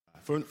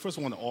First,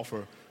 I want to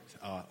offer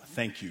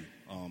thank you,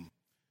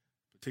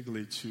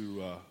 particularly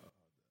to,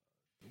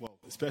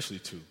 especially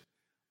to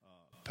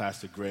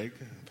Pastor Greg,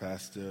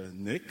 Pastor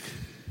Nick,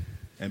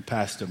 and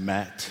Pastor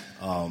Matt.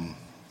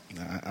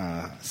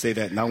 I say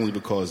that not only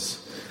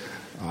because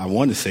I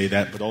want to say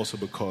that, but also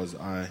because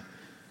I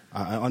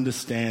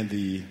understand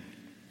the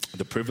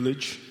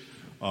privilege,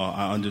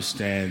 I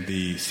understand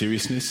the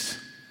seriousness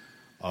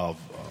of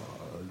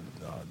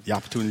the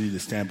opportunity to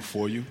stand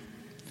before you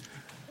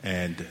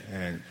and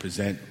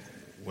present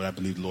what I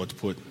believe the Lord's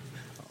put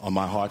on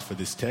my heart for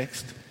this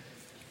text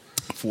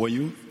for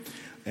you.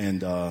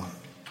 And I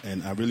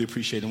really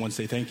appreciate it. I want to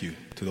say thank you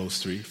to those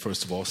three,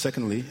 first of all.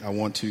 Secondly, I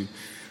want to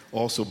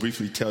also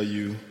briefly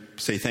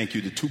say thank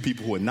you to two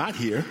people who are not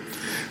here,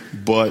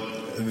 but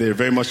they're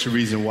very much the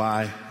reason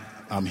why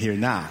I'm here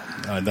now.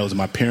 Those are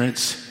my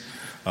parents,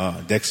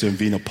 Dexter and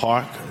Vina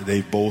Park.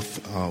 They've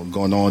both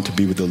gone on to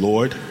be with the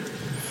Lord,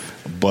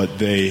 but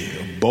they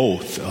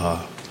both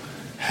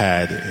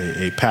had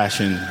a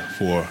passion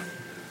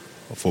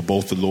for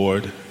both the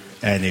Lord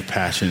and a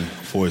passion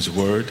for His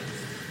Word.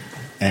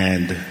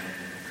 And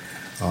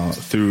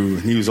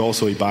he was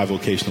also a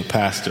bivocational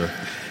pastor,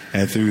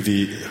 and through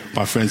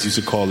my friends used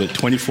to call it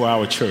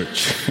 24-hour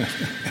church,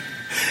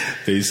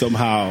 they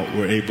somehow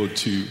were able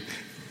to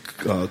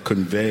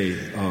convey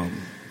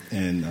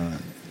and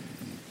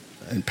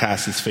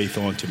pass His faith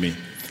on to me.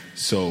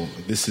 So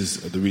this is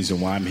the reason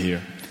why I'm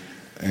here,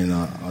 and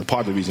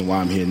part of the reason why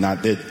I'm here.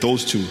 Not that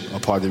those two are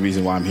part of the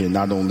reason why I'm here,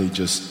 not only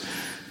just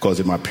because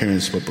of my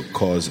parents, but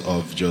because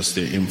of just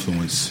their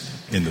influence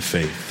in the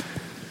faith.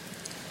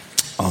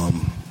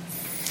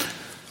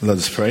 Let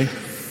us pray.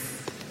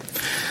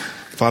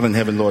 Father in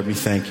heaven, Lord, we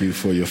thank you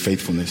for your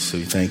faithfulness.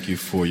 We thank you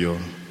for your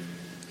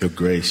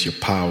grace, your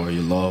power,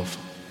 your love.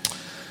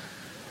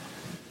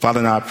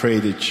 Father, now I pray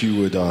that you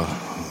would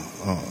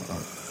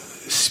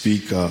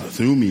speak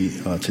through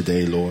me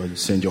today, Lord.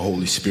 Send your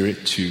Holy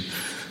Spirit to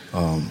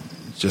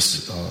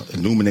just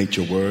illuminate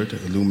your word,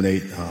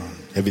 illuminate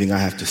everything I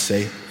have to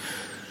say.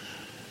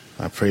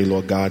 I pray,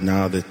 Lord God,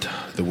 now that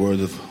the word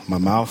of my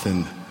mouth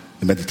and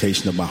the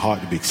meditation of my heart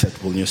will be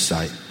acceptable in your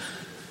sight.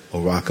 O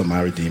Rock of my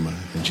Redeemer.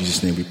 In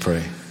Jesus' name we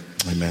pray.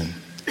 Amen.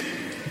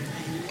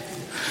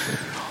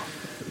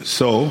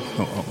 So,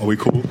 are we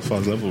cool as far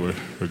as level?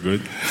 We're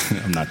good?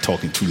 I'm not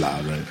talking too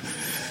loud, right?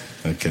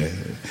 Okay.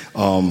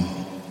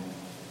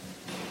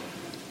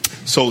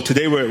 So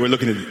today we're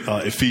looking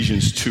at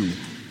Ephesians 2,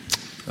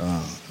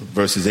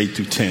 verses 8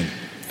 through 10.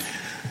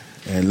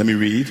 And let me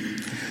read.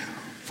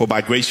 For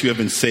by grace you have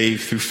been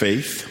saved through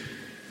faith.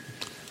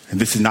 And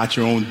this is not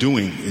your own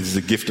doing. It is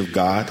a gift of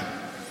God.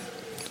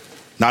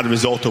 Not a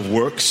result of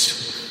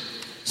works,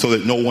 so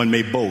that no one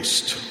may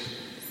boast.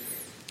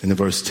 And in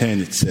verse 10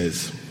 it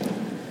says,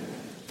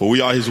 for we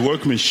are His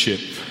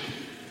workmanship,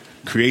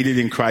 created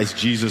in Christ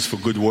Jesus for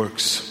good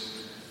works,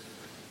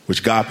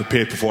 which God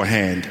prepared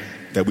beforehand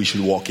that we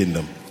should walk in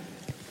them.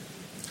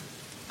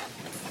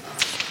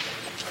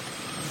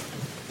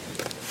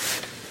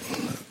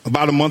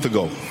 About a month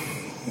ago,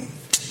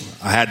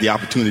 I had the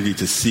opportunity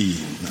to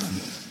see,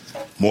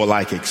 more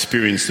like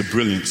experience, the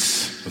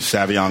brilliance of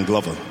Savion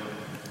Glover.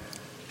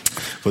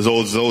 For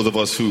those of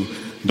us who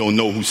don't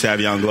know who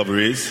Savion Glover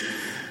is,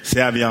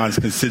 Savion is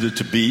considered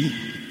to be,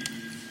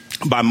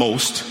 by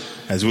most,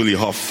 as Willie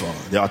Huff,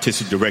 the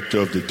artistic director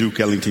of the Duke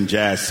Ellington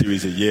Jazz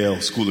Series at Yale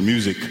School of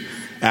Music,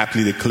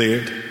 aptly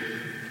declared,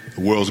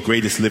 the world's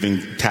greatest living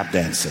tap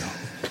dancer.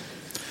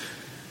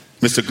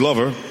 Mr.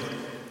 Glover,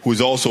 who is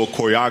also a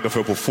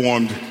choreographer,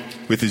 performed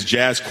with his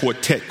jazz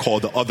quartet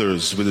called The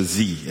Others with a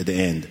Z at the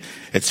end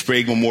at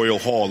Sprague Memorial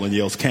Hall on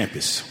Yale's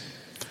campus.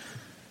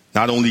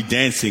 Not only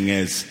dancing,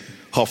 as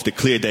Huff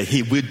declared that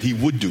he would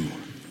do,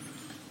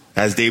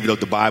 as David of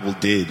the Bible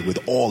did with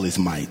all his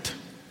might,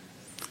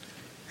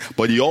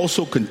 but he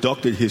also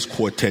conducted his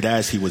quartet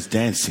as he was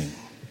dancing,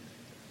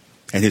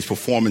 and his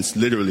performance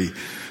literally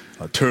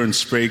turned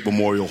Sprague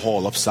Memorial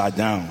Hall upside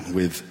down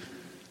with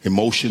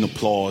emotion,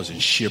 applause, and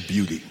sheer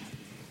beauty.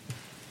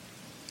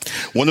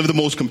 One of the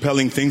most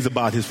compelling things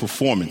about his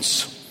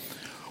performance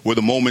were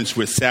the moments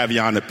where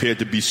Savion appeared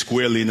to be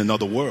squarely in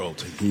another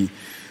world. He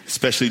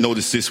especially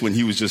noticed this when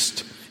he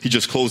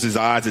just closed his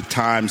eyes at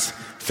times,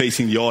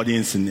 facing the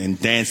audience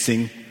and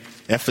dancing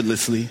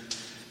effortlessly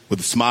with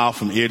a smile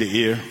from ear to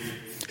ear,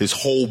 his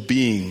whole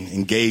being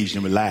engaged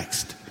and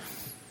relaxed.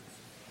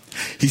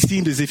 He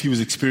seemed as if he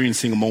was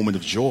experiencing a moment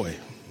of joy,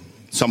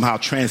 somehow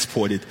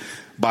transported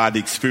by the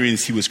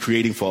experience he was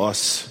creating for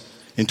us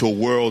into a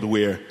world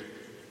where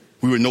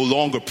we were no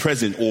longer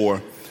present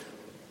or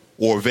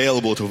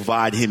available to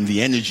provide him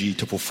the energy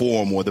to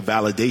perform or the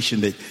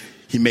validation that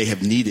he may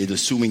have needed,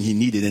 assuming he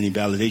needed any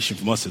validation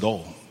from us at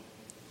all.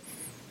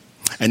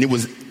 And it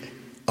was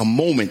a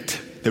moment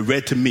that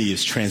read to me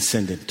as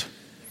transcendent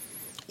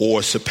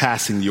or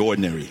surpassing the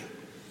ordinary.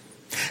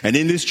 And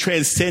in this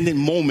transcendent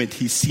moment,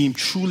 he seemed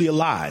truly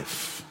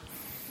alive.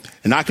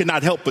 And I could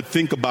not help but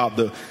think about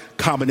the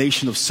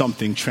combination of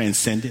something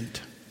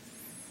transcendent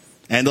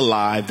and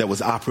alive that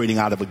was operating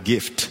out of a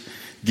gift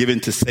given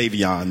to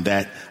Savion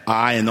that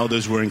I and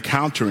others were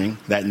encountering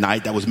that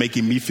night that was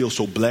making me feel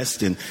so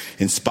blessed and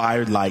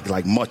inspired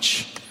like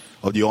much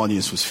of the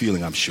audience was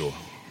feeling, I'm sure.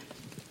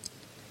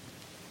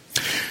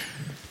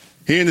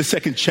 Here in the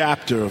second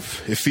chapter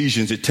of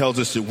Ephesians, it tells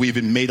us that we've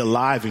been made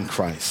alive in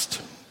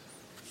Christ.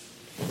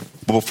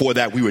 But before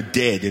that, we were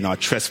dead in our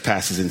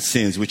trespasses and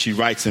sins, which he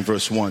writes in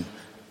verse 1.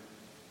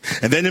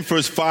 And then in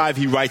verse 5,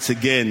 he writes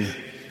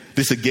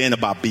this again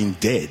about being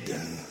dead.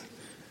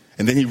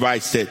 And then he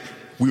writes that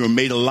we were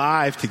made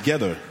alive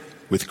together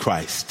with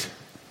Christ.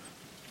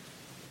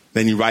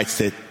 Then he writes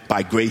that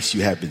by grace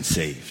you have been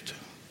saved.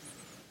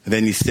 And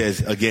then he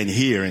says again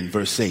here in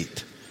verse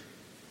 8,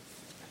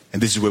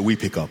 and this is where we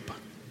pick up,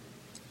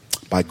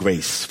 by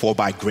grace, for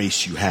by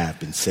grace you have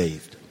been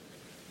saved.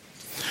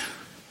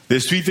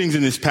 There's three things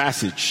in this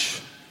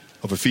passage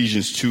of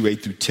Ephesians 2,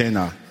 8 through 10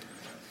 I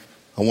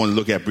want to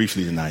look at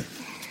briefly tonight.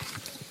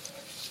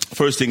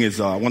 First thing is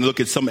I want to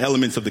look at some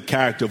elements of the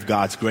character of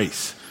God's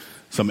grace.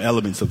 Some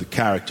elements of the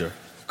character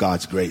of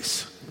God's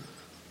grace.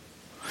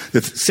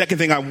 The second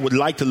thing I would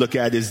like to look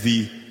at is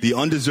the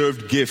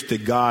undeserved gift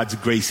that God's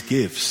grace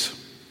gives.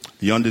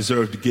 The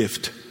undeserved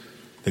gift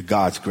that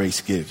God's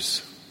grace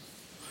gives.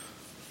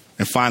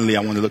 And finally, I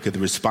want to look at the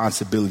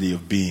responsibility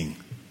of being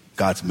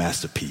God's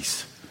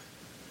masterpiece.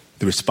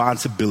 The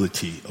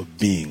responsibility of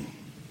being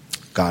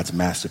God's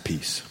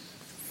masterpiece.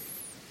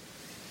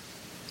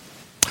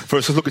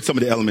 First, let's look at some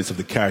of the elements of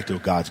the character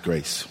of God's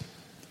grace.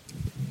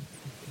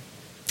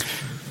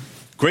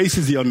 Grace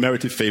is the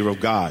unmerited favor of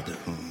God.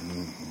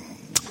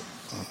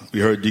 We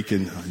heard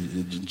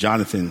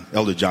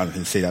Elder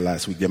Jonathan say that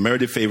last week. The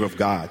unmerited favor of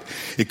God.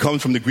 It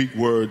comes from the Greek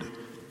word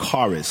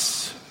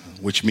charis,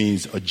 which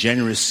means a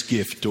generous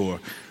gift or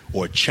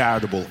a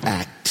charitable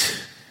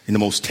act in the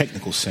most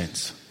technical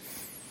sense.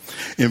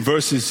 In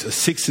verses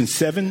 6 and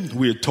 7,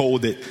 we are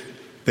told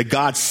that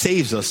God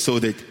saves us so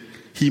that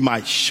he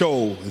might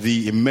show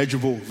the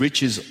immeasurable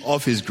riches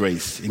of his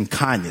grace and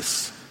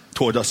kindness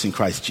toward us in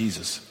Christ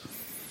Jesus.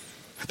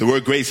 The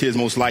word grace here is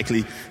most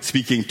likely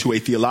speaking to a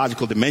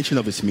theological dimension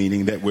of its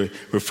meaning that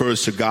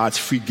refers to God's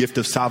free gift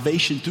of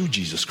salvation through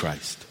Jesus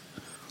Christ.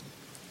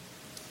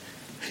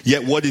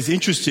 Yet what is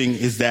interesting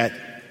is that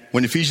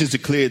when Ephesians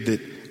declared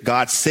that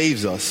God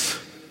saves us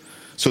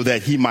so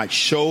that he might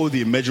show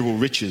the immeasurable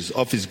riches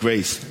of his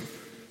grace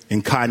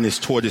and kindness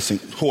toward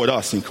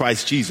us in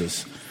Christ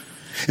Jesus,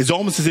 it's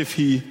almost as if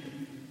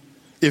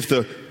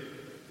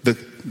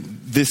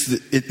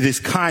this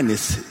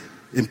kindness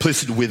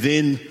implicit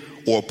within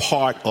or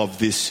part of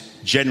this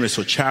generous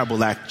or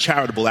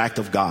charitable act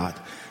of God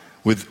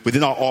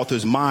within our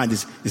author's mind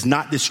is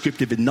not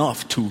descriptive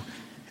enough to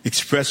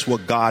express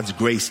what God's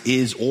grace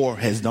is or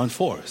has done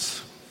for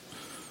us.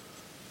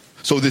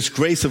 So this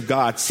grace of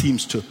God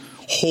seems to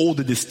hold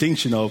the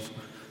distinction of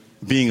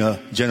being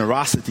a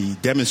generosity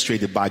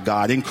demonstrated by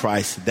God in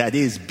Christ that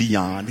is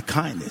beyond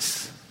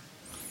kindness.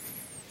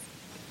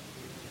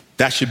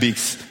 That should be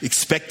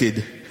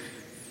expected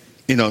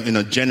in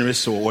a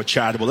generous or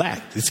charitable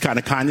act. This kind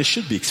of kindness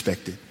should be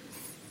expected.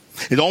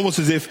 It's almost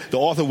as if the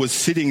author was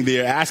sitting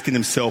there asking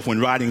himself when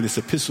writing this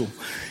epistle,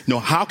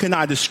 how can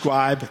I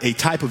describe a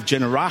type of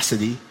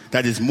generosity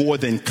that is more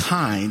than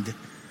kind,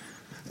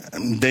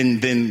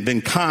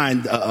 the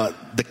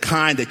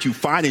kind that you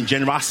find in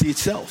generosity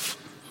itself?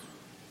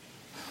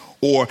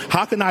 Or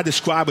how can I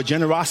describe a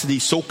generosity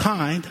so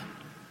kind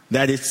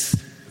that it's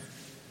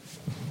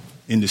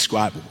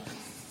indescribable?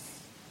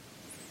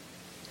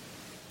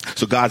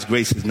 So God's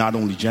grace is not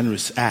only a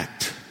generous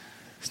act,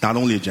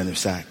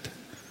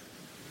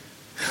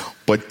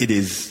 but it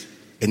is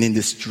an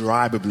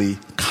indescribably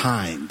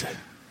kind.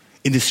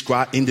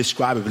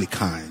 Indescribably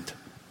kind.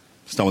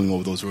 Stumbling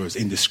over those words.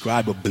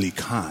 Indescribably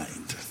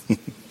kind.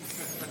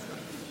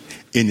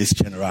 In its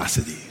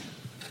generosity.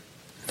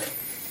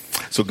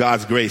 So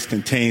God's grace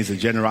contains a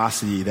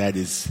generosity that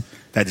is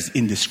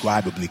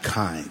indescribably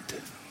kind.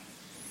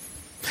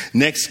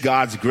 Next,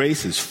 God's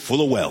grace is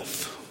full of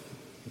wealth.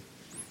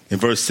 In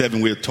verse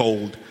 7, we're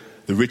told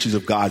the riches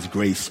of God's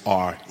grace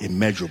are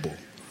immeasurable.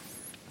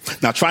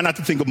 Now, try not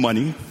to think of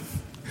money,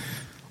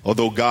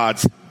 although God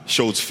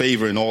shows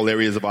favor in all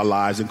areas of our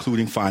lives,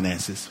 including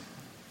finances.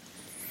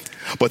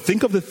 But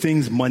think of the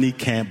things money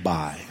can't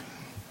buy,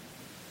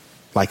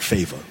 like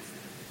favor,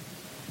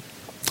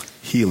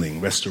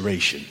 healing,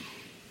 restoration,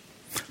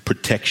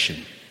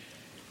 protection,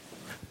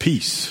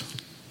 peace,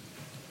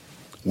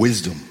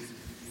 wisdom,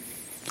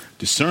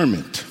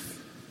 discernment,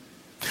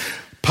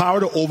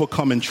 power to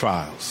overcome in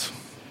trials,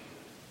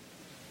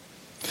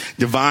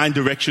 divine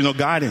directional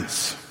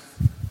guidance,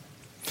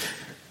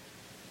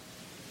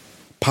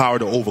 power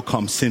to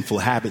overcome sinful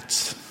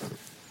habits,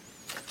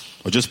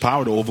 or just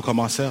power to overcome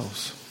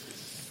ourselves.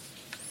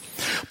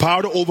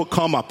 Power to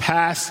overcome our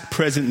past,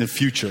 present, and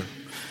future.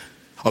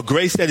 A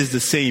grace that is the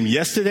same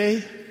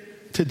yesterday,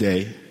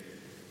 today,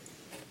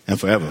 and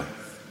forever.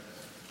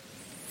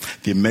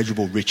 The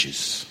immeasurable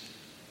riches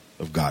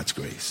of God's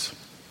grace.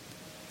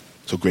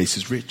 So grace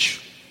is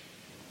rich.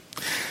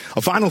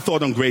 A final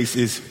thought on grace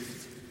is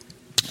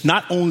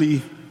not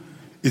only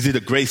is it a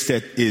grace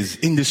that is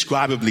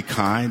indescribably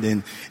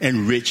kind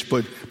and rich,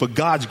 but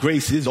God's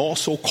grace is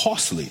also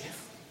costly.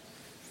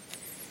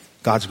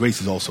 God's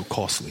grace is also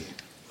costly,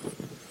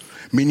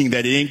 meaning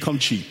that it ain't come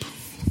cheap.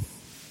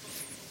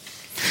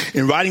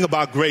 In writing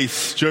about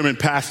grace, German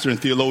pastor and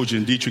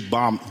theologian Dietrich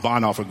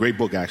Bonhoeffer, a great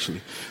book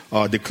actually,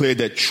 declared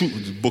that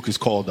the book is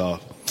called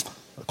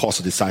Cost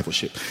of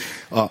Discipleship,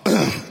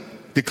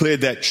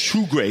 declared that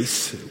true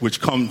grace, which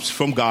comes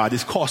from God,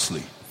 is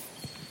costly.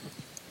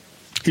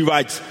 He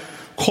writes,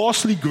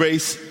 costly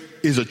grace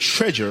is the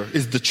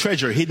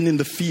treasure hidden in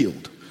the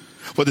field.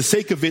 For the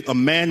sake of it, a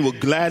man will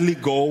gladly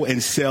go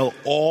and sell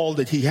all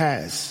that he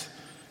has.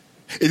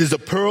 It is a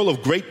pearl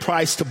of great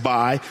price to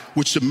buy,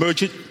 which the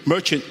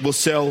merchant will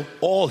sell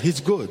all his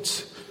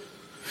goods.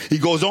 He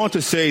goes on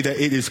to say that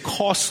it is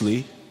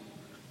costly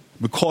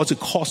because it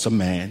costs a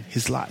man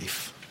his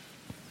life.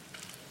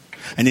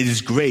 And it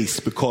is grace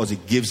because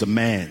it gives a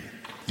man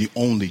the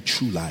only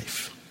true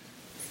life.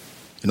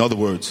 In other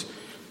words,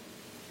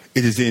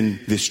 it is in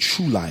this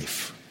true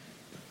life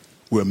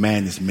where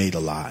man is made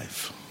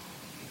alive.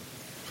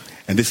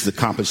 And this is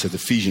accomplished, as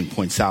Ephesians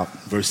points out,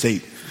 verse 8,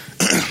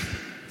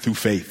 through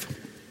faith.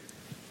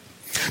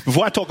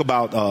 Before I talk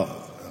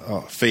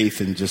about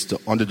faith and just the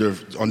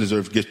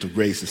undeserved gift of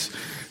grace,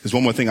 there's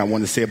one more thing I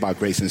want to say about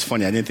grace. And it's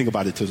funny, I didn't think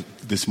about it till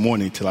this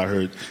morning till I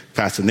heard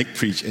Pastor Nick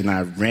preach, and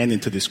I ran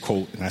into this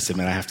quote, and I said,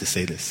 man, I have to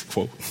say this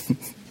quote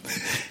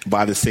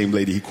by the same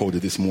lady he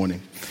quoted this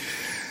morning.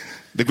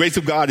 The grace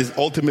of God is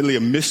ultimately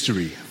a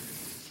mystery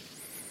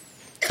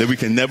that we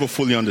can never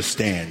fully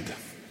understand.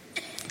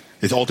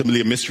 It's ultimately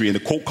a mystery. And the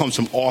quote comes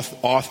from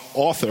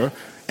author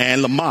Anne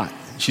Lamott.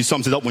 She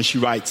sums it up when she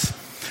writes,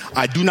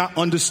 I do not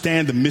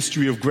understand the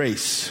mystery of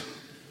grace,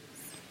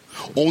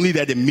 only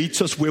that it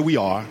meets us where we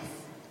are,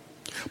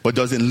 but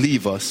doesn't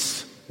leave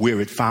us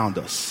where it found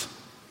us.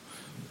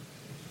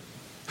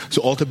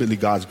 So ultimately,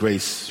 God's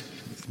grace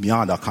is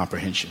beyond our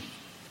comprehension,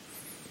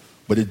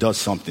 but it does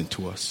something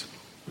to us.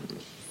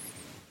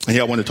 And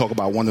here I want to talk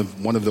about one of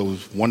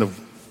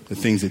the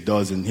things it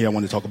does. And here I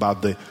want to talk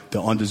about the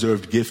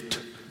undeserved gift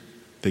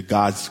that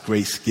God's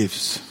grace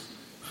gives.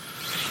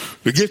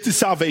 The gift is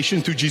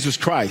salvation through Jesus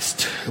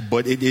Christ,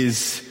 but it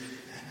is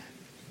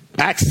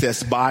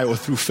accessed by or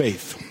through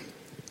faith.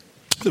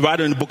 The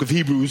writer in the book of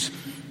Hebrews,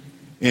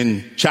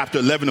 in chapter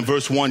 11 and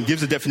verse 1,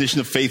 gives a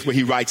definition of faith where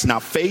he writes, now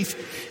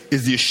faith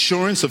is the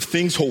assurance of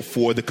things hoped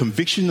for, the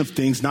conviction of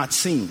things not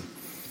seen.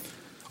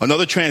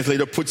 Another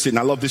translator puts it, and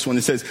I love this one,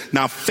 it says,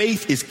 now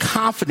faith is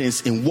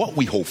confidence in what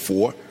we hope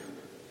for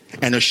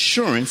and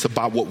assurance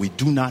about what we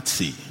do not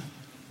see.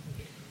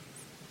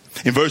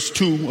 In verse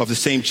 2 of the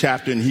same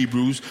chapter in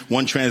Hebrews,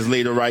 one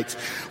translator writes,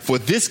 for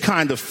this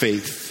kind of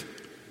faith,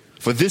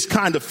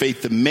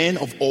 the men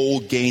of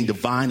old gained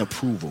divine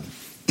approval.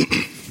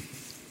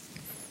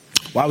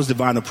 Why was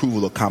divine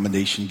approval a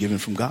commendation given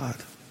from God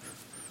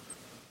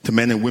to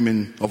men and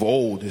women of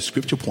old, as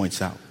Scripture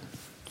points out?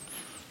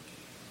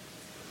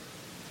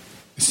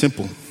 It's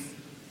simple.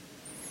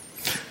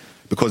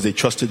 Because they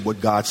trusted what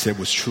God said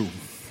was true.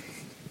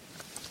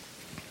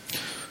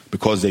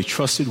 Because they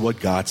trusted what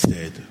God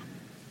said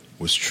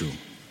was true.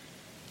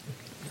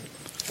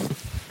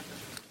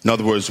 In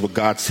other words, what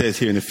God says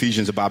here in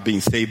Ephesians about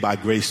being saved by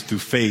grace through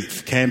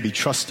faith can be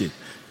trusted.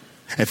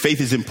 And faith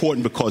is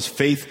important because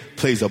faith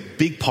plays a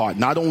big part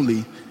not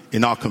only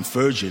in our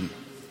conversion,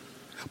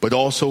 but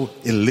also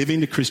in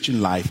living the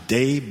Christian life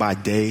day by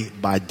day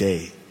by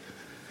day.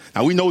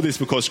 Now we know this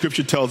because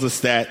Scripture tells us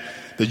that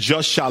the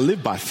just shall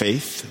live by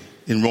faith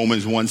in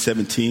Romans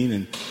 1:17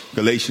 and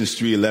Galatians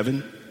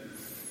 3:11.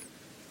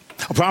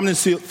 A prominent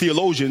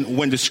theologian,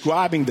 when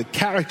describing the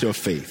character of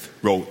faith,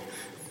 wrote,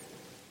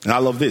 and I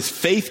love this,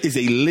 faith is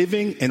a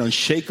living and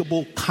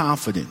unshakable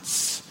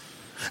confidence,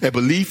 a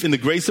belief in the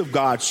grace of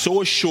God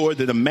so assured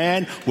that a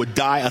man would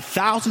die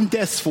 1,000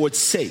 deaths for its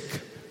sake.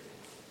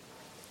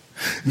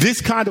 This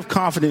kind of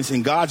confidence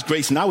in God's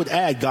grace, and I would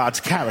add God's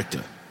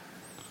character,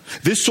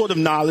 this sort of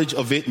knowledge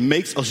of it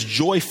makes us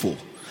joyful,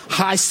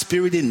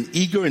 high-spirited, and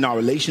eager in our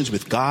relations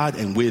with God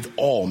and with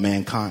all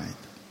mankind.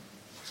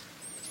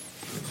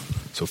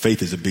 So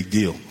faith is a big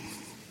deal.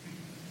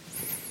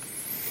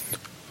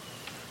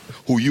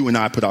 Who you and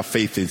I put our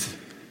faith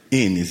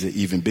in is an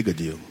even bigger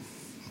deal.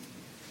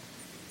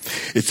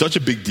 It's such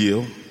a big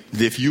deal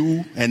that if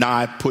you and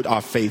I put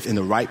our faith in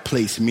the right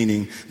place,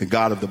 meaning the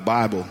God of the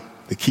Bible,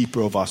 the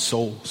keeper of our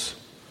souls,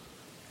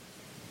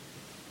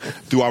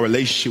 through our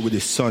relationship with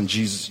his son,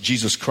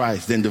 Jesus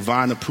Christ, then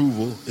divine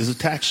approval is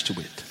attached to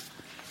it.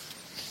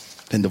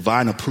 Then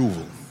divine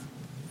approval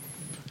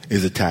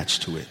is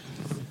attached to it.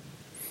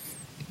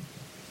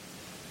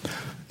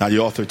 Now the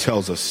author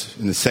tells us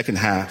in the second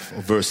half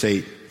of verse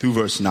 8 through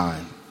verse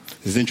 9.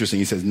 It's interesting.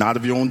 He says, not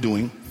of your own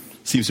doing.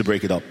 Seems to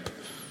break it up.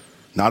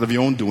 Not of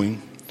your own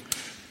doing.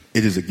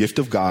 It is a gift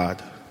of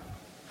God,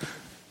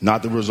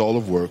 not the result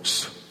of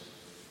works,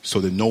 so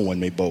that no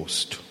one may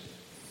boast.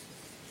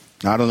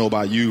 Now, I don't know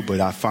about you, but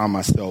I found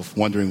myself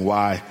wondering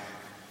why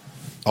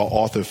our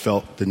author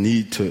felt the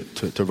need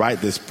to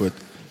write this, but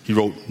he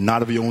wrote,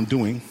 not of your own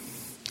doing.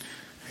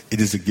 It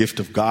is a gift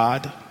of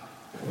God,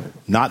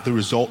 not the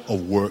result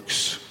of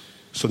works,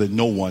 so that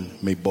no one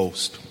may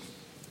boast.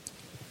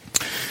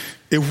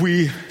 If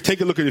we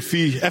take a look at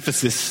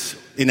Ephesus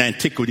in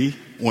antiquity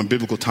or in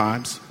biblical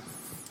times,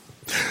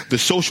 the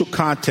social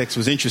context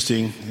was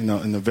interesting, in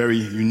a very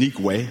unique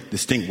way,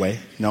 distinct way.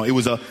 It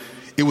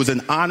was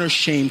an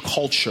honor-shame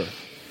culture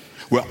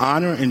where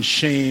honor and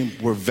shame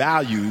were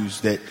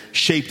values that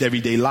shaped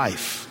everyday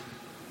life.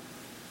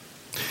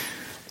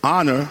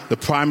 Honor, the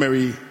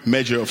primary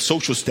measure of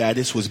social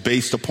status, was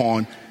based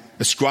upon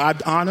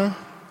ascribed honor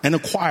and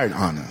acquired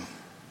honor.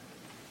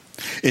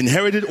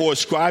 Inherited or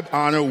ascribed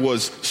honor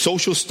was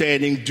social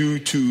standing due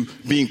to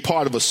being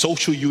part of a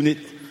social unit,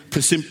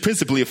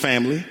 principally a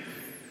family.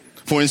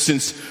 For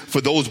instance, for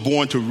those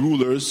born to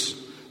rulers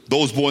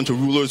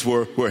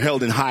were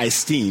held in high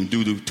esteem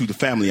due to the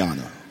family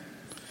honor.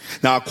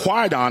 Now,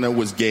 acquired honor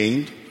was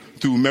gained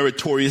through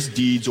meritorious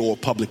deeds or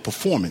public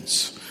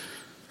performance.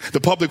 The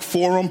public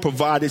forum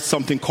provided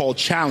something called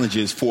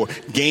challenges for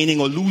gaining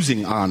or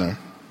losing honor.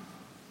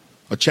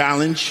 A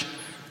challenge,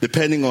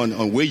 depending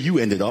on where you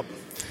ended up,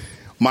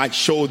 might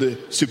show the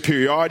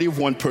superiority of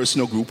one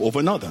person or group over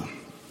another.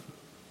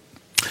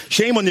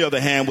 Shame, on the other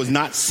hand, was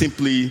not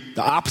simply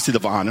the opposite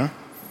of honor.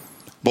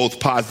 Both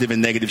positive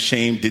and negative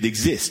shame did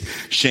exist.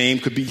 Shame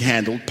could be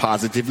handled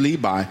positively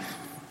by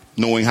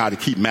knowing how to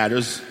keep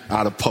matters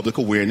out of public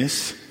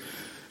awareness.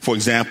 For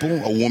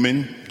example, a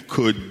woman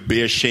could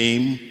bear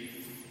shame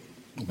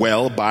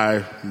well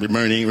by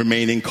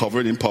remaining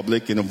covered in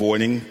public and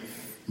avoiding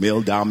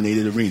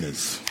male-dominated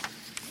arenas.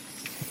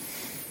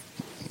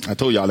 I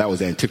told y'all that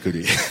was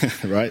antiquity,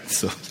 right?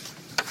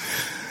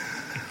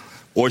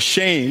 Or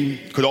shame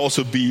could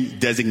also be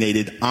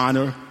designated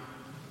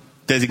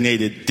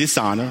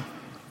dishonor,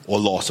 or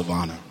loss of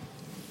honor.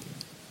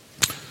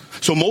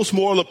 So most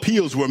moral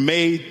appeals were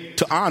made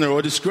to honor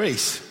or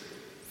disgrace.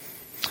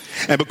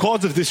 And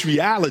because of this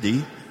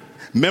reality,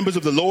 members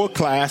of the lower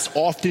class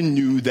often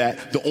knew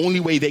that the only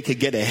way they could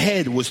get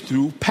ahead was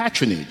through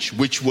patronage,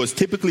 which was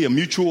typically a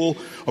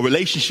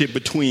relationship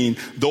between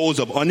those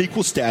of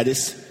unequal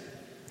status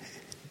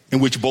in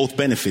which both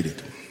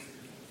benefited.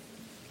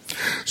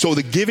 So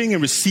the giving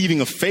and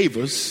receiving of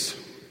favors,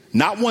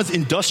 not one's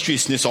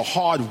industriousness or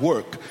hard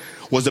work,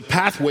 was a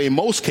pathway in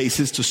most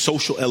cases to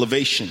social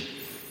elevation.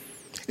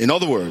 In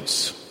other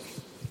words,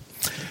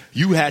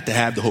 you had to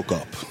have the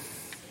hookup.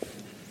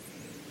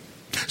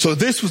 So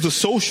this was the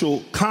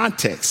social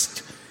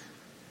context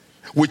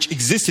which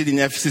existed in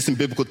Ephesus in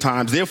biblical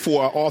times.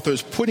 Therefore, our author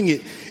is putting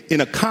it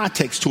in a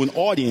context to an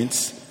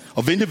audience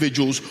of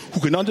individuals who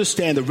can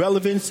understand the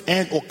relevance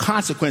and or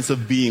consequence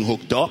of being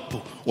hooked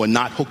up or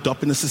not hooked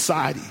up in a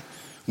society.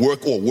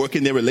 Work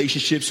in their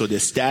relationships or their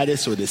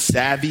status or their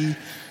savvy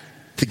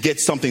to get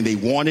something they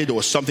wanted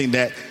or something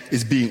that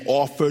is being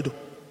offered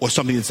or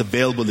something that's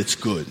available that's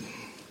good.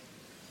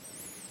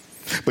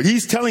 But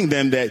he's telling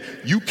them that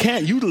you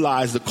can't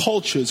utilize the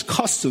culture's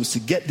customs to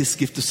get this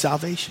gift of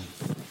salvation.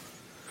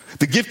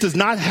 The gift does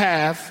not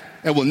have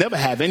and will never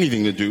have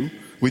anything to do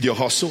with your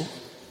hustle,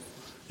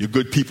 your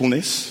good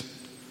peopleness,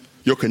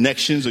 your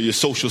connections, or your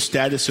social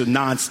status or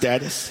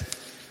non-status.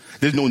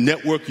 There's no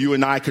network you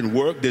and I can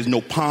work. There's no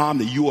palm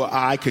that you or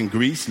I can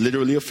grease,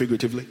 literally or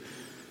figuratively.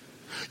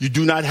 You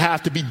do not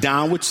have to be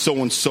down with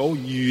so-and-so.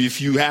 If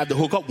you have the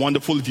hookup,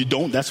 wonderful. If you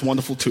don't, that's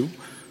wonderful too.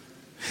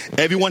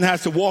 Everyone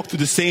has to walk through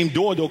the same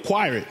door to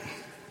acquire it.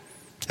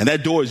 And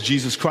that door is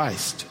Jesus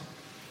Christ.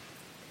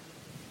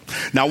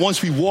 Now,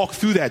 once we walk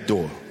through that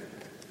door,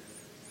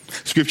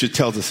 Scripture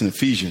tells us in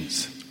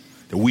Ephesians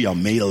that we are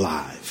made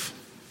alive,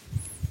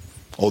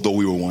 although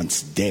we were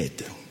once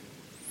dead.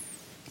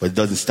 But it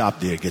doesn't stop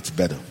there, it gets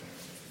better.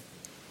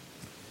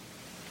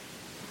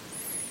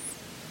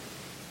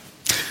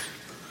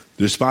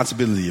 The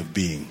responsibility of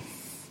being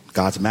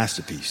God's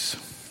masterpiece.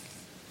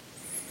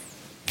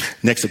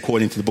 Next,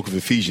 according to the book of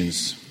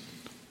Ephesians,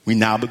 we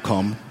now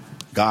become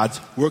God's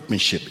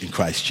workmanship in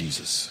Christ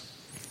Jesus.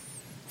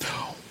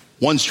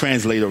 One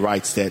translator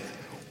writes that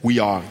we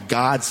are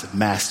God's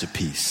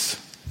masterpiece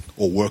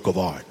or work of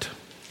art.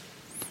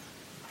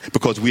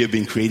 Because we have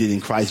been created in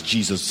Christ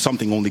Jesus,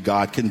 something only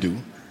God can do.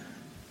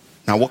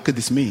 Now, what could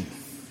this mean?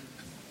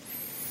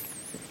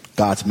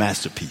 God's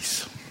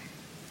masterpiece.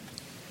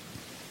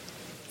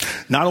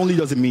 Not only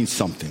does it mean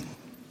something,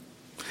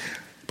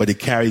 but it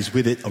carries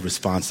with it a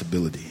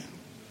responsibility.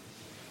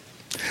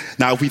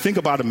 Now, if we think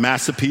about a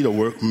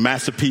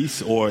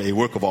masterpiece or a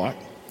work of art,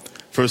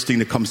 first thing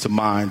that comes to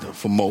mind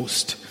for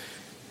most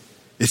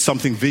is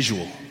something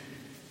visual,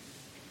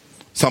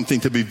 something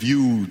to be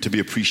viewed, to be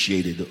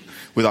appreciated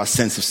with our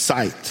sense of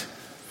sight.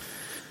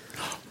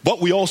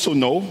 But we also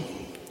know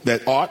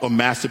that art or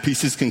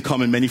masterpieces can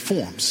come in many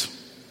forms.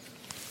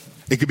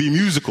 It could be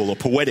musical or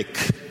poetic,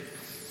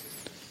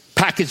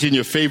 packaged in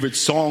your favorite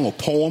song or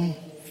poem,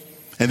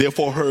 and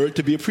therefore heard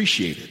to be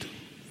appreciated,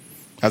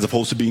 as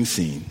opposed to being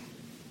seen.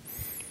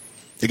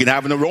 It can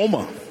have an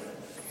aroma,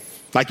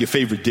 like your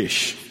favorite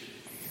dish.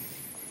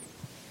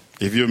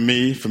 If you're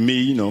me, for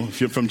me,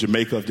 if you're from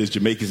Jamaica, if there's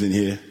Jamaicans in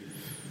here,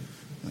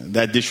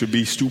 that dish would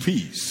be stew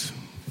peas.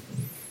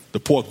 the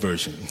pork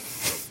version,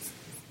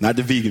 not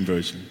the vegan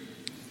version,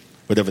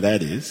 whatever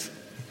that is,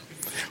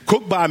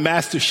 cooked by a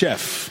master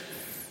chef.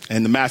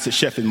 And the master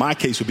chef, in my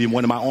case, would be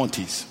one of my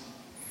aunties.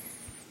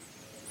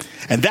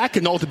 And that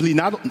can ultimately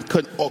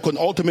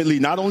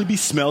not only be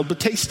smelled, but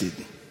tasted.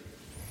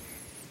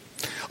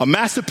 A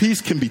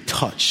masterpiece can be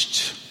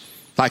touched,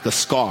 like a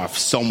scarf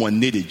someone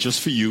knitted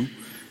just for you,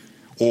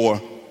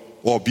 or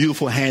a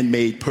beautiful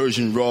handmade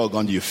Persian rug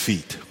under your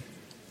feet.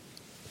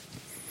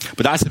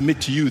 But I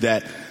submit to you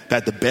that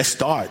the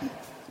best art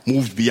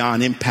moves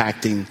beyond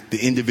impacting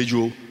the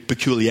individual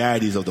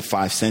peculiarities of the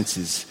five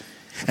senses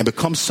and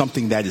becomes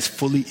something that is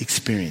fully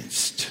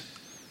experienced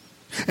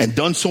and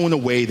done so in a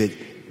way that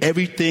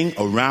everything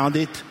around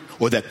it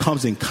or that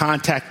comes in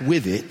contact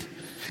with it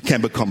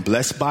can become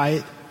blessed by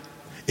it,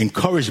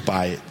 encouraged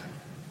by it,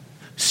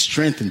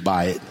 strengthened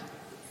by it,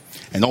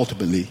 and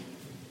ultimately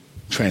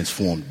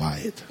transformed by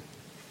it.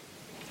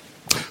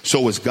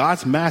 So as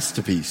God's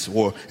masterpiece,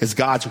 or as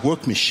God's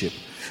workmanship,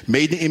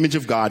 made in the image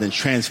of God and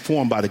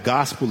transformed by the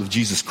gospel of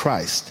Jesus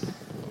Christ,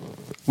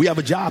 we have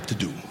a job to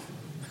do.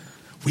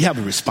 We have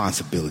a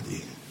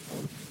responsibility.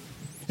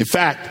 In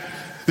fact,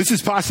 this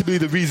is possibly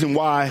the reason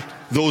why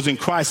those in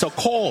Christ are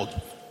called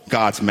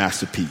God's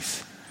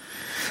masterpiece.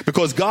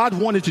 Because God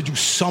wanted to do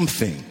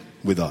something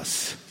with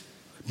us,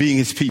 being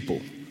his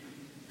people,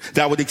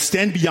 that would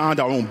extend beyond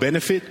our own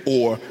benefit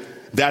or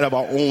that of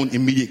our own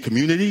immediate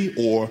community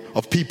or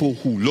of people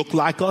who look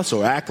like us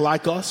or act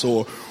like us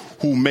or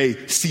who may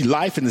see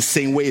life in the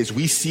same way as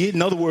we see it.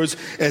 In other words,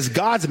 as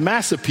God's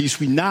masterpiece,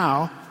 we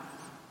now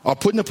are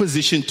put in a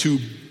position to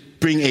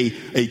bring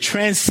a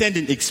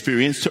transcendent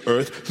experience to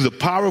earth through the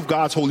power of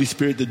God's Holy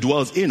Spirit that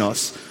dwells in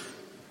us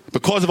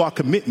because of our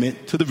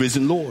commitment to the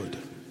risen Lord.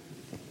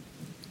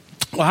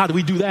 Well, how do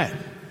we do that?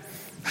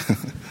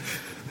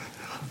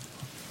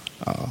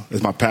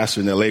 As my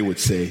pastor in LA would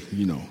say,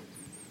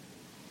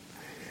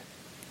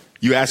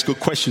 you ask good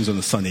questions on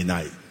a Sunday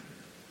night.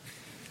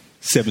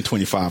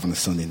 7:25 on a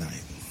Sunday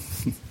night.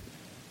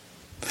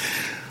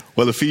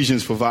 Well,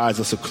 Ephesians provides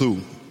us a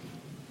clue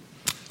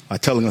by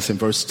telling us in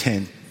verse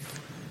 10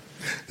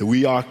 that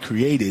we are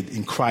created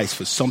in Christ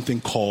for something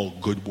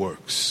called good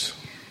works.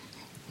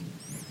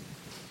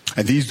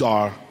 And these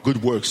are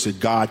good works that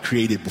God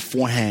created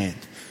beforehand,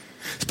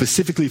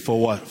 specifically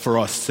for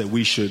us that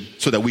we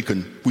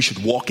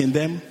should walk in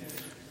them,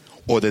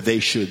 or that they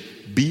should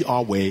be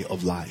our way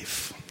of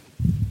life.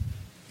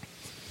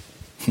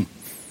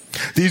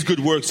 These good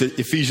works that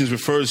Ephesians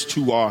refers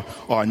to are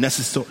a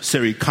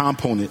necessary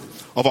component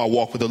of our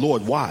walk with the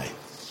Lord. Why?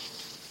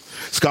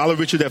 Scholar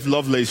Richard F.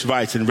 Lovelace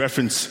writes in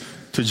reference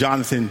to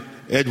Jonathan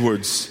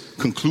Edwards'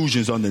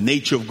 conclusions on the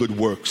nature of good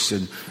works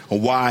and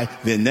why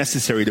they're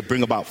necessary to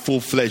bring about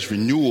full-fledged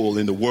renewal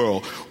in the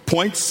world,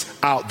 points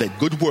out that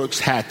good works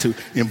had to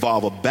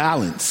involve a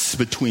balance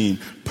between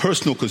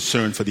personal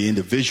concern for the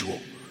individual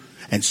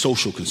and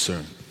social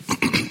concern.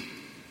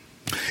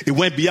 It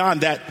went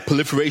beyond that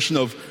proliferation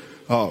of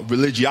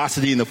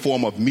religiosity in the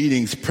form of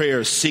meetings,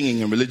 prayers,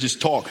 singing, and religious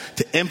talk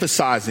to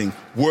emphasizing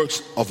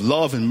works of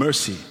love and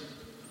mercy,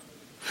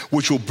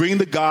 which will bring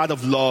the God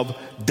of love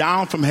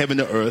down from heaven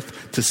to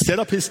earth to set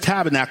up his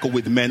tabernacle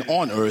with men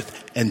on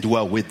earth and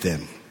dwell with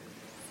them.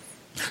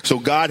 So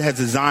God has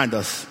designed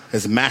us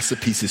as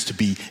masterpieces to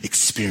be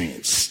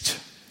experienced,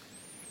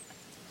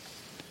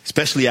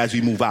 especially as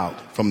we move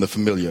out from the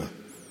familiar,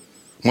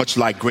 much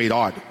like great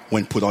art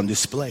when put on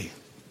display,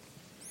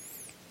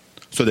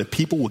 so that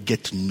people will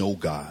get to know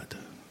God,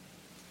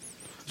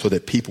 so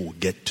that people will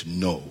get to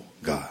know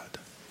God.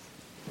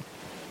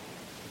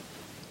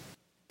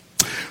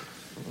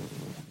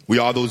 We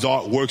are those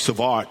works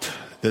of art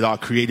that are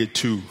created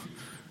to,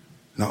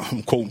 now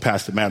I'm quoting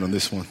Pastor Matt on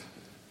this one,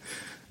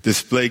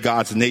 display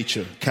God's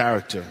nature,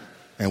 character,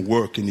 and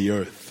work in the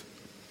earth,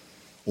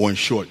 or in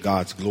short,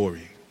 God's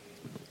glory.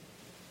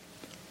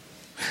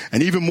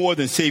 And even more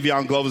than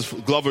Savion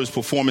Glover's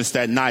performance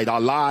that night,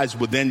 our lives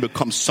would then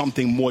become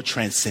something more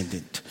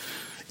transcendent,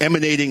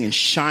 emanating and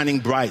shining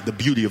bright the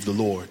beauty of the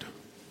Lord.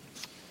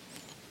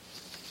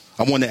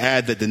 I want to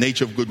add that the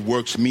nature of good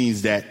works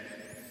means that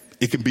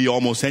it can be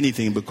almost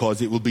anything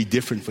because it will be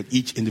different for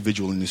each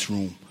individual in this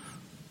room.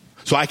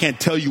 So I can't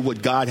tell you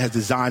what God has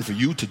designed for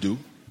you to do,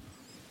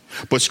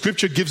 but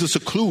Scripture gives us a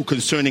clue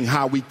concerning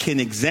how we can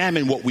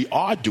examine what we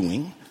are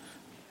doing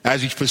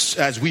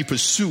as we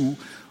pursue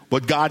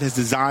what God has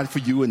designed for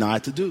you and I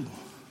to do.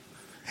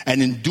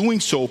 And in doing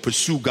so,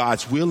 pursue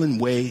God's will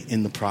and way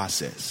in the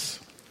process.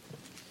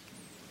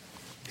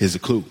 Here's a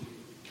clue.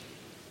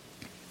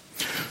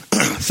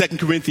 2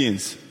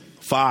 Corinthians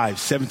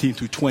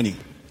 5:17-20.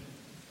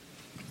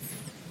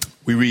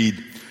 We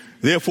read,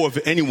 "Therefore,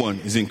 if anyone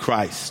is in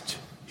Christ,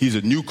 he's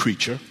a new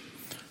creature.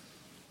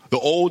 The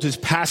old has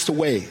passed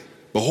away.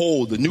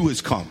 Behold, the new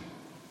has come.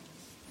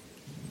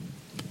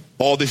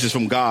 All this is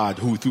from God,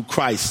 who through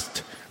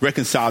Christ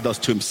reconciled us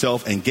to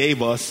himself and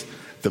gave us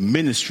the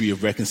ministry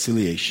of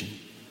reconciliation."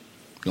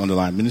 You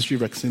underline ministry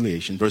of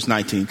reconciliation. Verse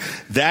 19,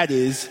 "That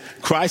is,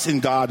 Christ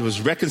in God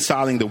was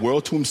reconciling the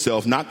world to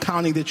himself, not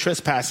counting their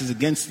trespasses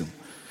against them.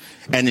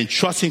 and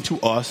entrusting to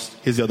us,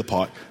 here's the other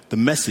part, the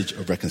message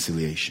of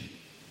reconciliation.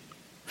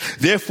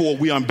 Therefore,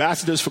 we are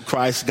ambassadors for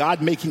Christ,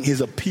 God making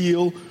his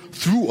appeal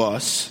through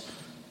us.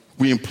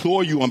 We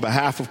implore you on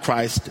behalf of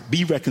Christ,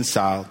 be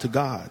reconciled to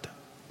God.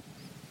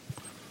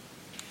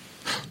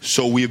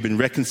 So we have been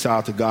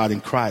reconciled to God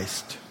in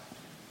Christ,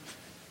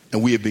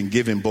 and we have been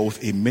given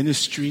both a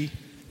ministry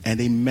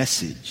and a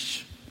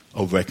message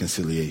of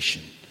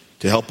reconciliation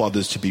to help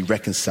others to be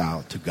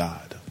reconciled to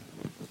God.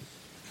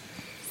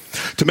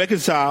 To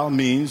reconcile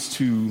means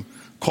to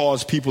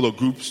cause people or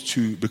groups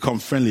to become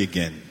friendly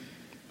again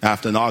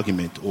after an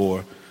argument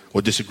or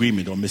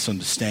disagreement or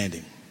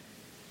misunderstanding.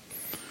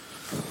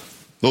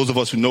 Those of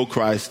us who know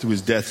Christ through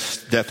his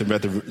death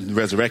and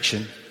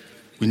resurrection,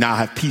 we now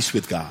have peace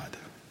with God.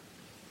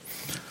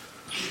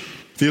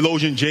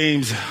 Theologian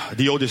James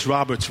Diodis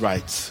Roberts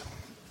writes,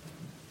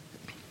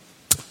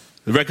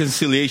 the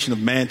reconciliation of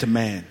man to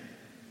man,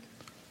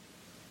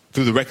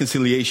 through the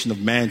reconciliation of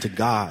man to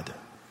God,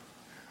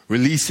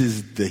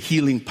 releases the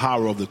healing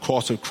power of the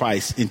cross of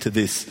Christ into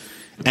this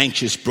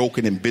anxious,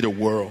 broken, and bitter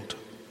world.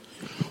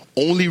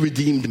 Only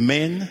redeemed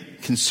men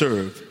can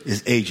serve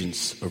as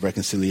agents of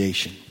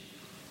reconciliation.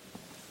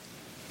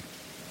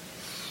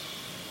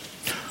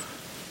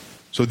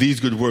 So these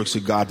good works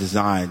that God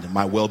designed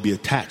might well be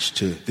attached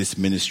to this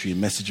ministry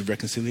and message of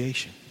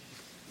reconciliation.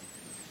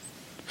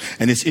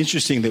 And it's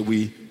interesting that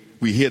we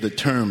hear the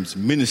terms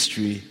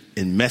ministry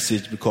and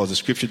message because the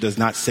scripture does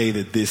not say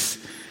that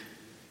this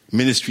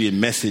ministry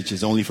and message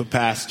is only for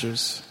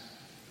pastors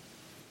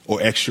or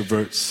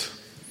extroverts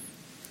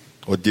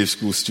or div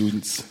school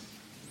students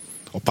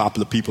or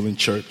popular people in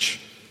church.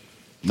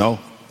 No,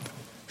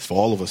 it's for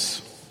all of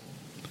us.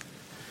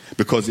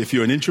 Because if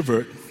you're an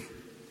introvert,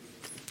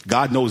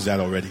 God knows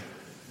that already.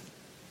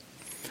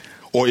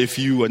 Or if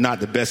you are not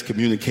the best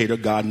communicator,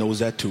 God knows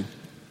that too.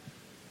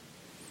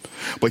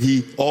 But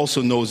he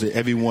also knows that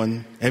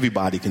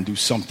everybody can do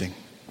something.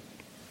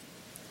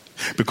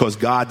 Because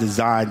God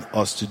designed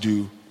us to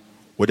do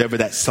whatever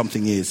that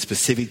something is,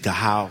 specific to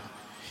how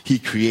he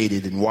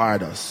created and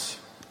wired us.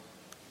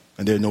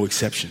 And there are no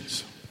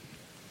exceptions.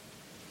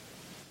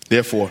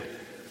 Therefore,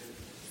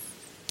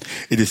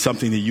 it is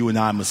something that you and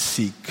I must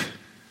seek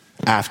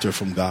after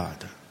from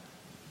God.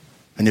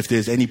 And if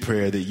there's any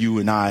prayer that you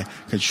and I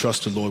can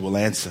trust the Lord will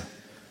answer,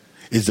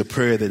 is the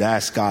prayer that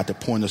asks God to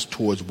point us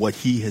towards what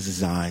he has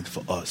designed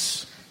for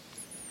us.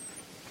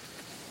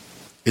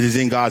 It is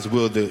in God's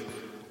will that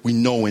we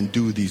know and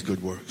do these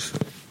good works.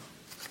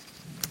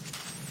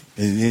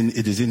 And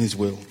it is in his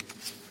will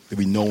that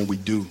we know and we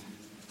do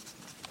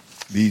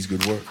these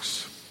good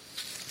works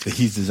that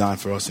he's designed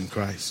for us in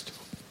Christ.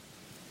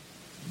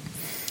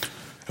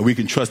 And we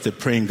can trust that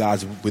praying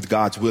with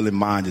God's will in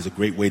mind is a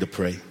great way to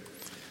pray,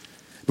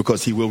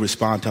 because he will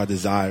respond to our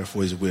desire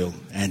for his will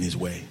and his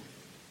way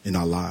in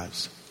our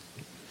lives.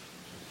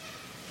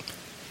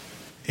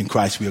 In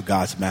Christ, we are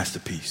God's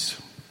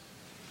masterpiece.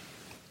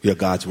 We are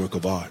God's work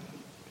of art.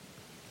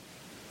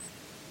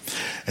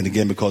 And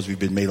again, because we've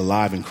been made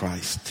alive in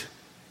Christ,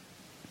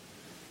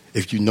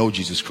 if you know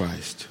Jesus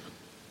Christ,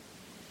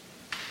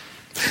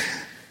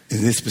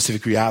 in this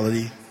specific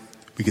reality,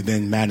 we can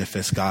then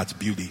manifest God's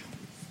beauty.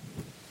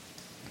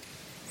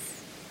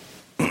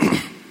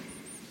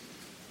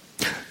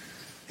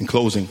 In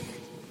closing,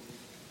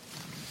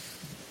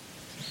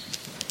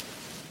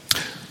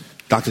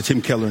 Dr.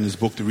 Tim Keller, in his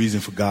book, The Reason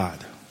for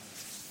God,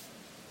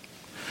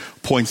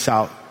 points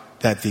out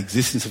that the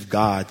existence of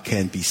God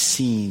can be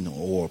seen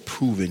or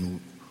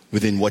proven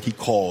within what he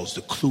calls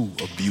the clue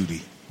of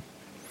beauty.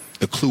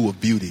 The clue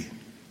of beauty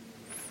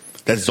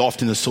that is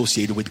often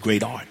associated with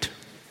great art.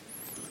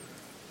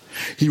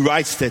 He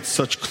writes that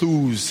such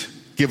clues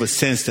give a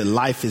sense that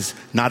life is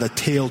not a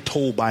tale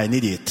told by an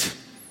idiot,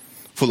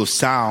 full of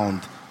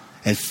sound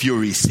and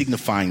fury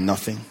signifying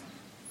nothing.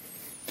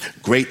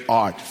 Great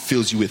art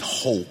fills you with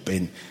hope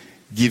and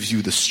gives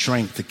you the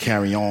strength to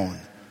carry on,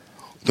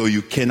 though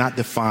you cannot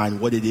define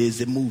what it is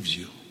that moves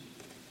you.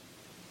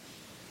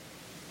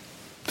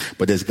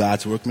 But as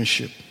God's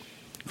workmanship,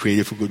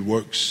 created for good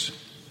works,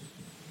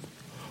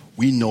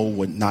 we know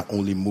what not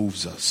only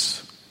moves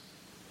us,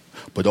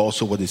 but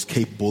also what is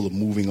capable of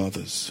moving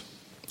others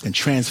and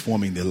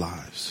transforming their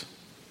lives,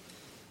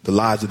 the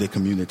lives of their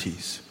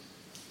communities,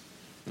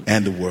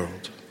 and the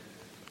world,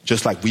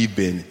 just like we've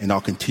been and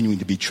are continuing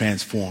to be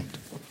transformed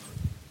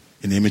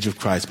in the image of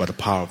Christ by the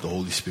power of the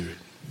Holy Spirit.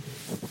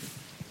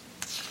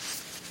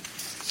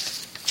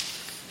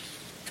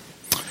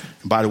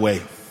 And by the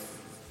way,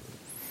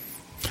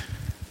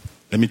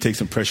 let me take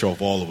some pressure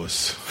off all of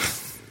us.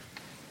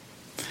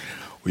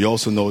 We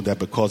also know that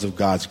because of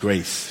God's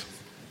grace,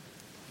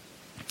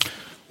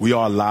 we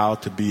are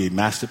allowed to be a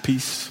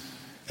masterpiece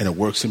and a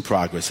works in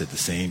progress at the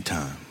same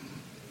time.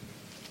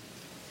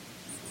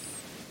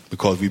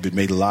 Because we've been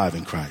made alive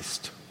in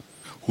Christ,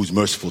 who's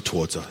merciful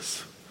towards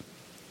us.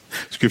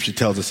 Scripture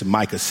tells us in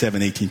Micah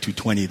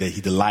 7:18-20 that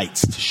he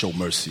delights to show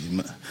mercy.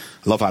 I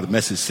love how the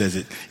Message says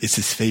it. It's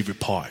his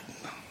favorite part.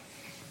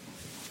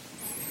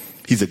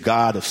 He's a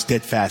God of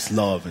steadfast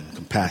love and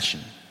compassion.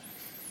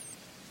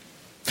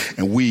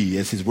 And we,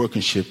 as his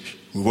workmanship,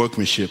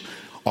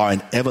 are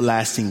an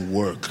everlasting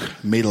work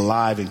made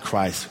alive in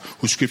Christ,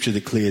 who scripture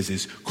declares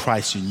is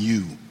Christ in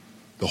you,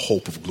 the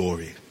hope of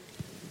glory.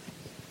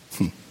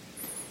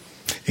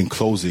 In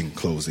closing.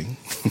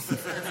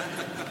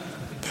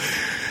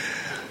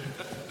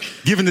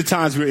 Given the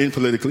times we're in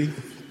politically,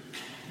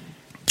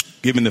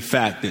 given the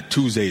fact that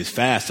Tuesday is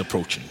fast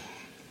approaching,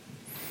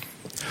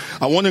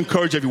 I want to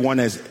encourage everyone,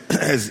 as a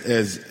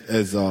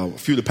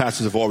few of the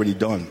pastors have already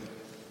done.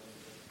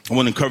 I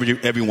want to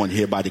encourage everyone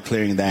here by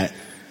declaring that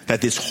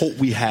this hope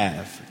we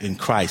have in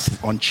Christ is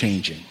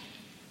unchanging.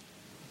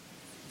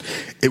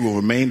 It will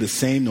remain the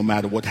same no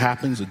matter what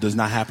happens or does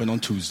not happen on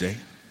Tuesday.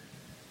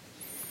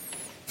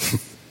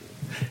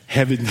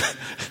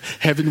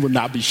 Heaven will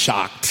not be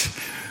shocked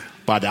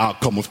by the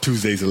outcome of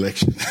Tuesday's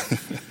election.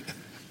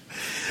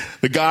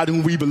 The God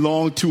whom we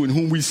belong to and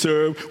whom we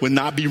serve will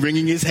not be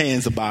wringing his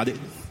hands about it.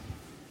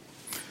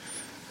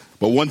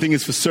 But one thing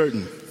is for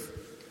certain,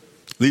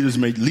 leaders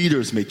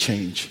may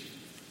change.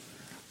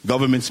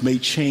 Governments may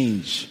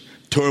change.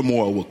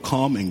 Turmoil will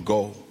come and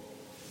go.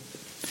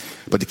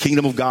 But the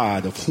kingdom of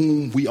God, of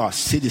whom we are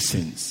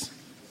citizens,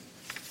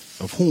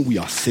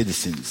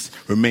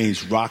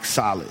 remains rock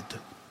solid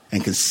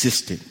and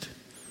consistent.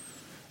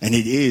 And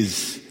it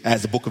is,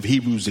 as the book of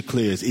Hebrews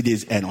declares, it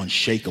is an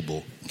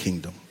unshakable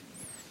kingdom.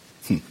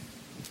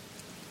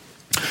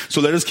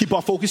 So let us keep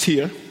our focus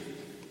here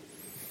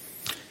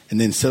and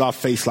then set our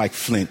face like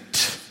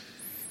flint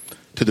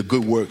to the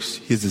good works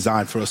he has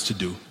designed for us to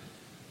do.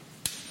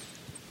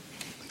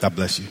 God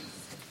bless you.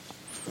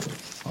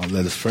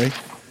 Let us pray.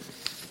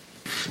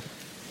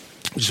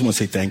 I just want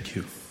to say thank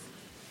you.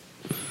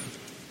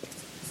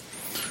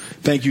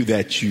 Thank you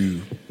that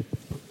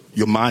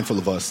you're mindful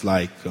of us,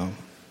 like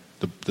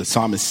the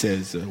psalmist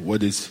says,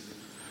 what is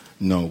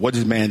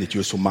man that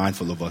you're so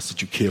mindful of us,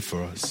 that you care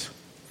for us?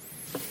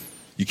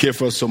 You care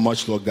for us so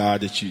much, Lord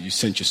God, that you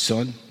sent your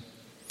son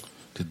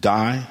to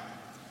die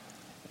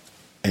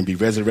and be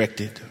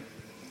resurrected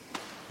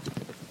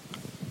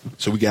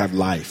so we can have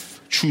life,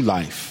 true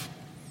life,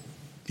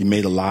 be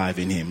made alive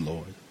in him,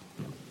 Lord.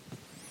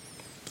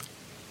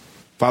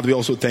 Father, we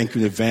also thank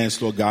you in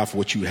advance, Lord God, for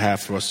what you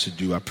have for us to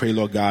do. I pray,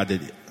 Lord God, that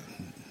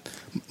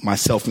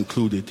myself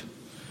included,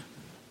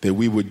 that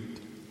we would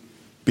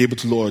be able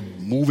to, Lord,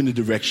 move in the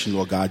direction,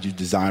 Lord God, you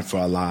designed for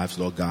our lives,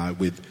 Lord God,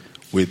 with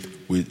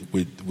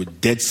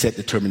dead set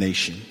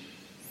determination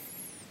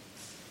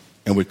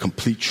and with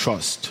complete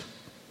trust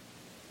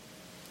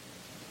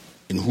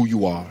in who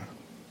you are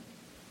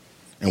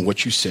and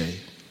what you say.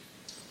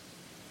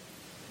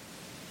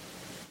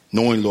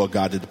 Knowing, Lord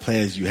God, that the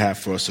plans you have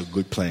for us are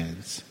good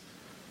plans.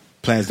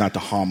 Plans not to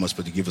harm us,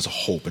 but to give us a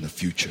hope and a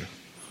future.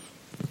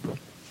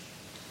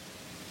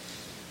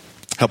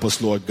 Help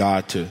us, Lord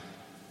God, to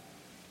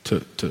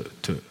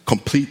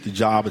complete the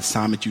job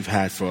assignment you've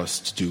had for us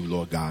to do,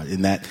 Lord God,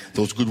 in that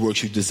those good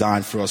works you've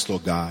designed for us,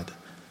 Lord God,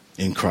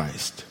 in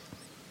Christ.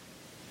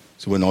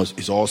 So when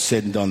it's all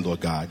said and done, Lord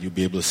God, you'll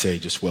be able to say,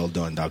 just well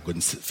done, thou good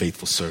and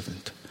faithful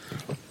servant.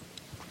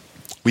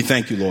 We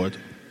thank you, Lord.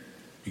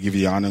 We give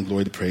you the honor and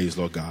glory, the praise,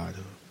 Lord God,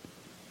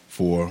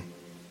 for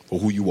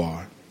who you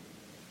are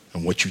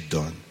and what you've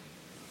done.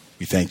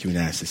 We thank you and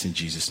ask this in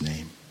Jesus'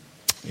 name.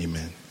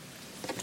 Amen.